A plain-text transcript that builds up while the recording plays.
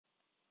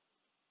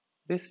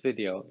This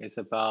video is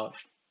about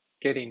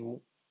getting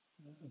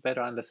a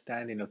better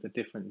understanding of the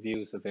different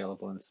views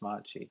available in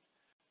Smartsheet,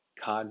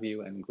 card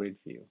view and grid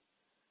view.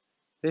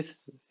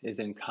 This is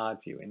in card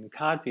view. In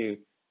card view,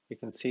 you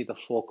can see the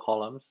 4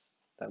 columns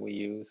that we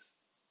use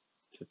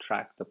to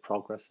track the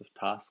progress of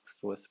tasks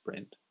through a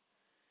sprint.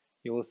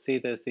 You will see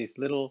there's these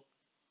little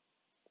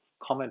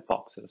comment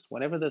boxes.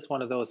 Whenever there's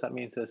one of those, that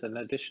means there's an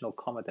additional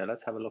comment there.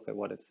 Let's have a look at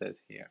what it says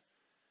here.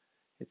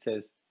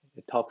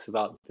 It talks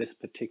about this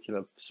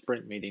particular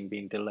sprint meeting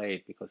being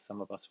delayed because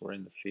some of us were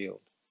in the field.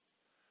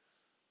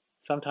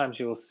 Sometimes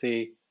you'll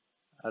see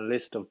a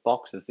list of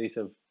boxes. These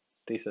are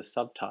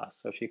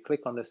subtasks. So if you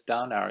click on this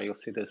down arrow, you'll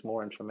see there's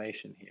more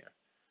information here.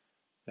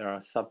 There are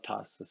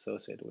subtasks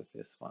associated with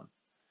this one.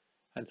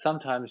 And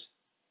sometimes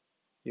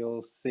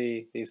you'll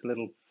see these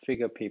little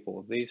figure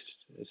people. These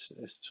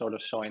is sort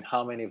of showing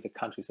how many of the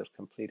countries have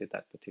completed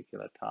that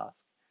particular task.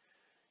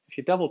 If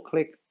you double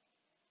click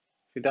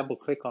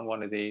on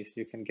one of these,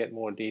 you can get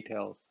more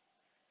details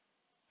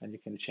and you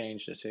can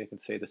change this. So you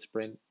can see the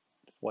sprint,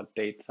 what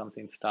date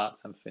something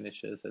starts and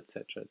finishes,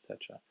 etc.,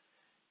 etc.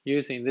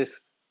 Using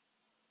this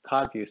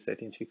card view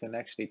settings, you can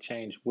actually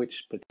change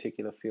which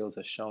particular fields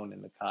are shown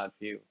in the card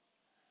view.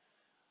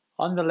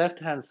 On the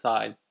left-hand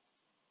side,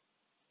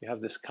 you have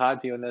this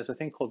card view, and there's a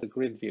thing called the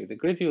grid view. The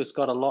grid view has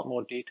got a lot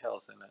more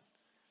details in it.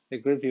 The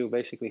grid view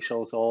basically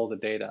shows all the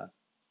data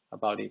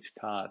about each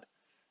card.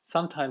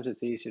 Sometimes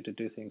it's easier to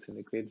do things in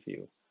the grid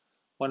view.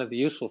 One of the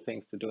useful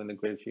things to do in the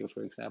grid view,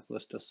 for example,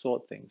 is to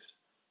sort things.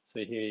 So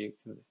here you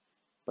can,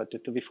 but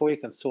before you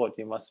can sort,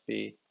 you must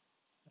be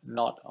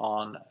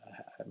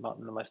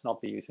must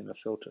not be using the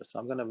filter. So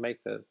I'm going to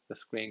make the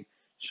screen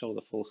show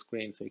the full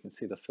screen so you can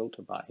see the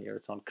filter bar here.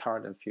 It's on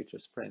current and future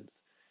sprints.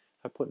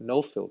 If I put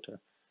no filter,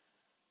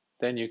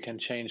 then you can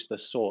change the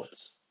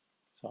sorts.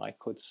 So I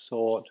could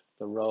sort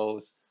the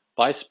rows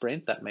by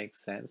sprint, that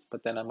makes sense,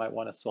 but then I might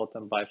want to sort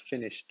them by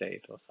finish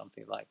date or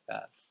something like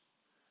that.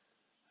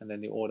 And then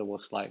the order will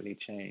slightly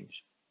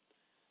change.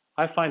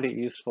 I find it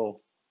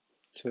useful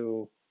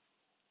to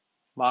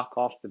mark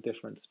off the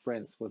different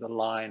sprints with a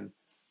line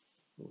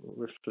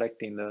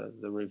reflecting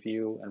the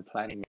review and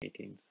planning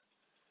meetings.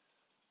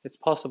 It's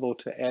possible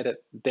to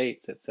edit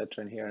dates, etc.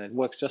 in here, and it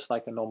works just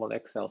like a normal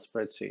Excel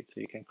spreadsheet.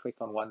 So you can click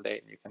on one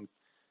date and you can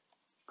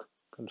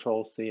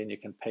Control C and you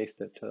can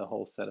paste it to a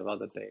whole set of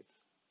other dates.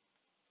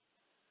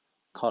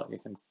 You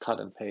can cut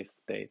and paste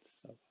dates,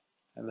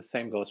 and the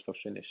same goes for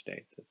finish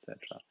dates,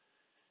 etc.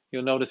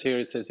 You'll notice here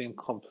it says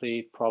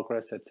incomplete,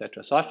 progress,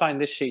 etc. So I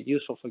find this sheet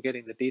useful for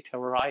getting the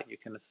detail right. You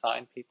can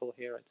assign people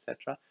here,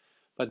 etc.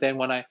 But then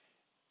when I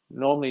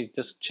normally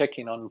just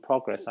checking on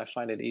progress, I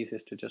find it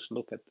easiest to just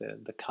look at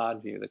the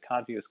card view. The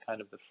card view is kind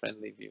of the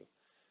friendly view.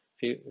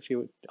 If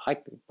you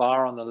hike the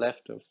bar on the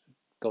left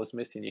goes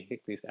missing, you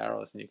hit these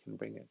arrows and you can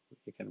bring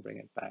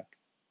it back.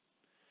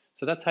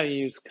 So that's how you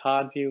use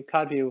card view.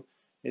 Card view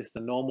is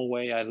the normal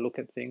way I look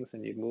at things,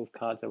 and you move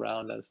cards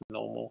around as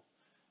normal.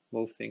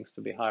 Move things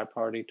to be higher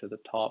priority to the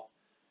top.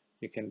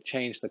 You can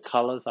change the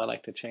colors. I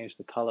like to change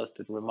the colors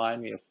to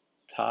remind me of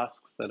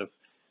tasks that have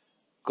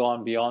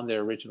gone beyond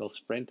their original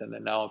sprint and they're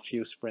now a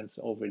few sprints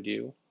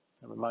overdue.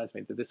 It reminds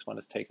me that this one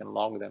has taken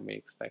longer than we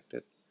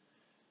expected.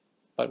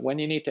 But when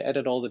you need to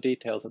edit all the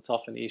details, it's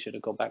often easier to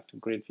go back to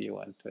grid view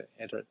and to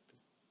edit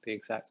the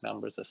exact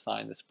numbers,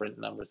 assign the sprint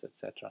numbers,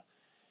 etc.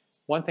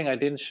 One thing I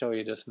didn't show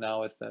you just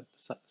now is that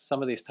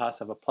some of these tasks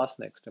have a plus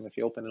next to them. If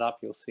you open it up,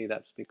 you'll see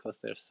that's because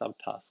there's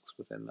subtasks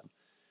within them.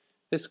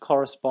 This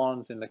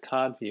corresponds in the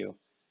card view.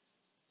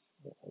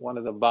 One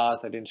of the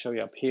bars I didn't show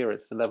you up here,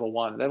 it's the level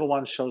 1. Level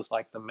 1 shows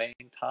like the main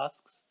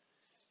tasks.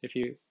 If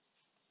you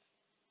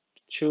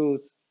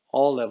choose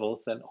all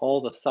levels, then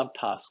all the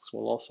subtasks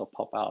will also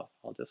pop out.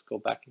 I'll just go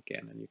back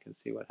again and you can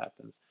see what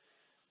happens.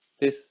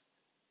 This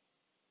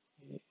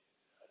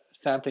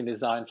sampling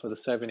design for the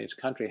survey in each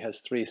country has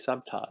 3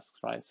 subtasks,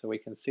 right? So we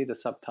can see the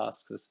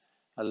subtasks as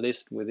a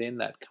list within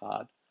that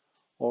card,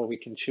 or we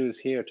can choose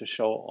here to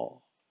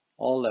show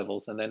all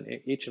levels, and then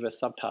each of the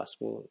subtasks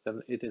will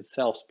then it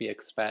itself be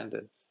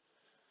expanded,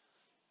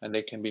 and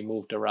they can be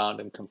moved around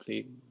and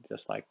complete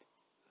just like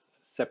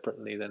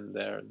separately than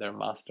their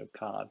master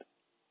card.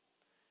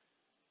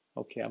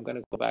 Okay, I'm going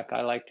to go back.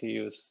 I like to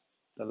use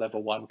the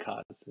level 1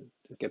 cards to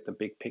get the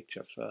big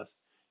picture first.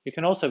 You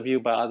can also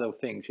view by other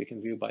things. You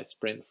can view by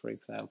sprint, for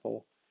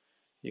example.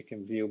 You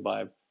can view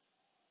by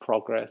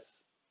progress,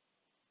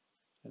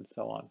 and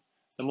so on.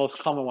 The most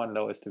common one,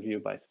 though, is to view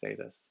by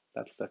status.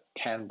 That's the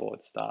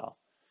Kanban style.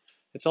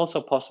 It's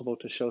also possible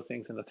to show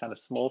things in a kind of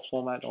small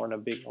format or in a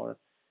big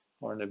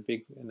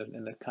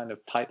in a kind of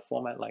tight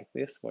format like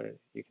this, where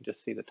you can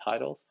just see the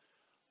titles,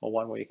 or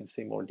one where you can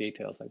see more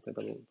details like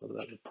the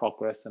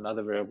progress and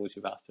other variables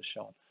you've asked to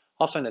show.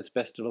 Often it's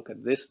best to look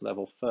at this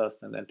level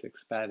first and then to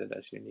expand it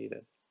as you need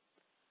it.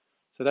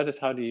 So that is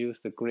how to use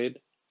the grid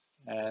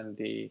and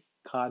the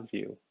card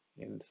view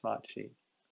in Smartsheet.